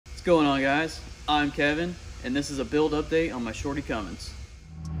What's going on, guys? I'm Kevin, and this is a build update on my Shorty Cummins.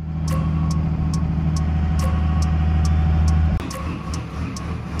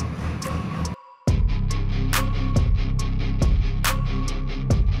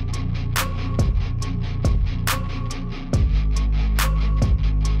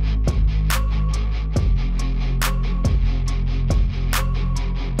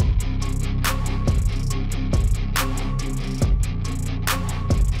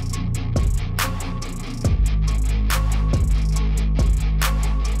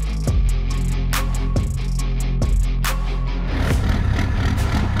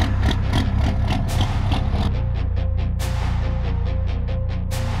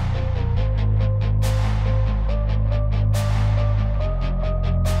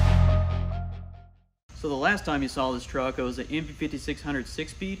 So the last time you saw this truck, it was an MP5600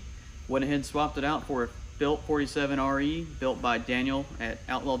 6-speed. Went ahead and swapped it out for a built 47RE built by Daniel at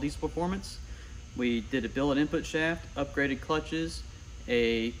Outlaw Diesel Performance. We did a billet input shaft, upgraded clutches,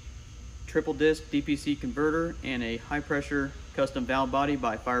 a triple disc DPC converter, and a high pressure custom valve body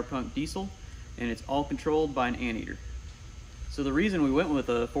by Firepunk Diesel, and it's all controlled by an anteater. So the reason we went with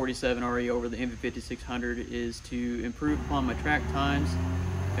a 47RE over the MP5600 is to improve upon my track times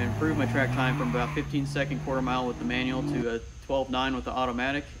and improve my track time from about 15-second quarter mile with the manual to a 12.9 with the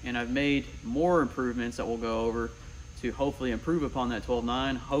automatic, and I've made more improvements that we'll go over to hopefully improve upon that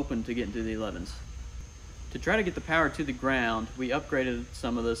 12.9, hoping to get into the 11s. To try to get the power to the ground, we upgraded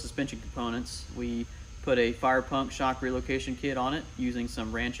some of the suspension components. We put a Firepunk shock relocation kit on it using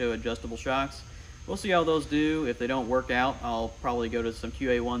some Rancho adjustable shocks. We'll see how those do. If they don't work out, I'll probably go to some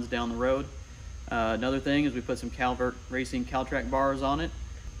QA1s down the road. Another thing is we put some Calvert Racing Caltrack bars on it.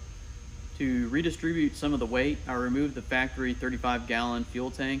 To redistribute some of the weight, I removed the factory 35-gallon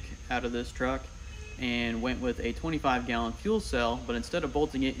fuel tank out of this truck and went with a 25-gallon fuel cell, but instead of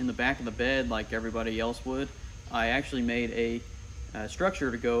bolting it in the back of the bed like everybody else would, I actually made a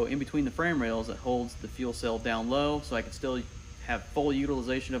structure to go in between the frame rails that holds the fuel cell down low so I can still have full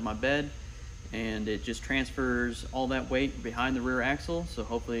utilization of my bed, and it just transfers all that weight behind the rear axle, so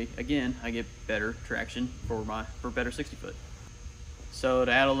hopefully, again, I get better traction for better 60-foot. So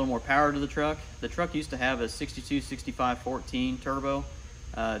to add a little more power to the truck used to have a 62-65-14 turbo.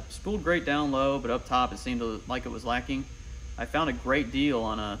 Spooled great down low, but up top it seemed like it was lacking. I found a great deal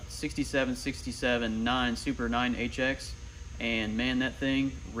on a 67-67-9 Super 9 HX, and man, that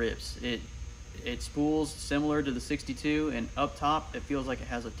thing rips. It spools similar to the 62, and up top it feels like it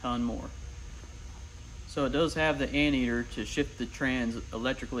has a ton more. So it does have the anteater to shift the trans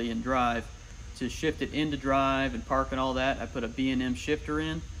electrically in drive. To shift it into drive and park and all that, I put a B&M shifter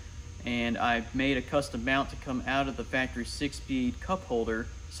in, and I made a custom mount to come out of the factory 6-speed cup holder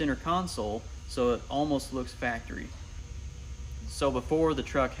center console so it almost looks factory. So before, the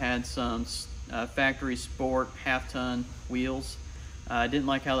truck had some factory sport half-ton wheels. I didn't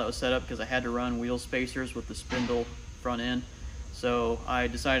like how that was set up because I had to run wheel spacers with the spindle front end. So I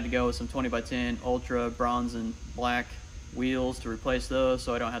decided to go with some 20x10 Ultra bronze and black wheels to replace those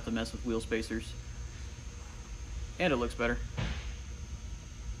so I don't have to mess with wheel spacers. And it looks better.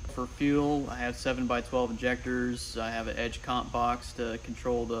 For fuel, I have 7x12 injectors. I have an edge comp box to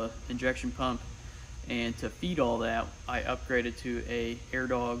control the injection pump, and to feed all that I upgraded to a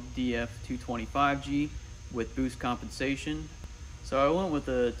AirDog DF225G with boost compensation. So I went with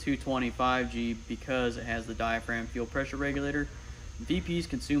the 225G because it has the diaphragm fuel pressure regulator. VPs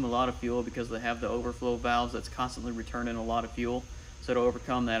consume a lot of fuel because they have the overflow valves that's constantly returning a lot of fuel. So to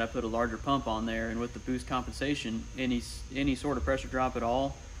overcome that, I put a larger pump on there, and with the boost compensation, any sort of pressure drop at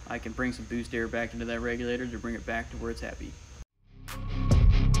all, I can bring some boost air back into that regulator to bring it back to where it's happy.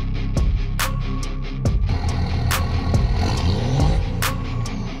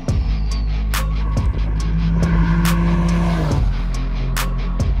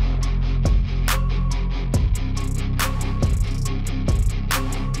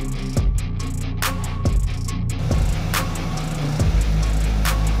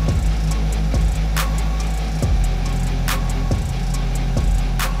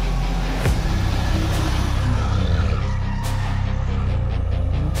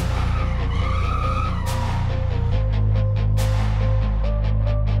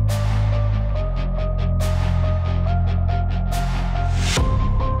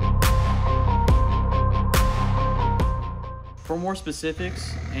 For more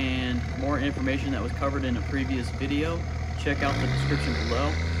specifics and more information that was covered in a previous video, check out the description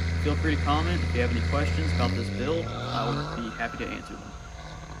below. Feel free to comment if you have any questions about this build. I will be happy to answer them.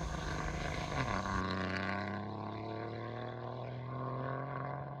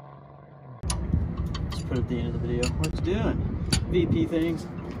 Let's put it at the end of the video. What you doing? VP things.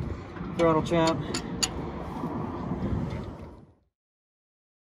 throttle chop.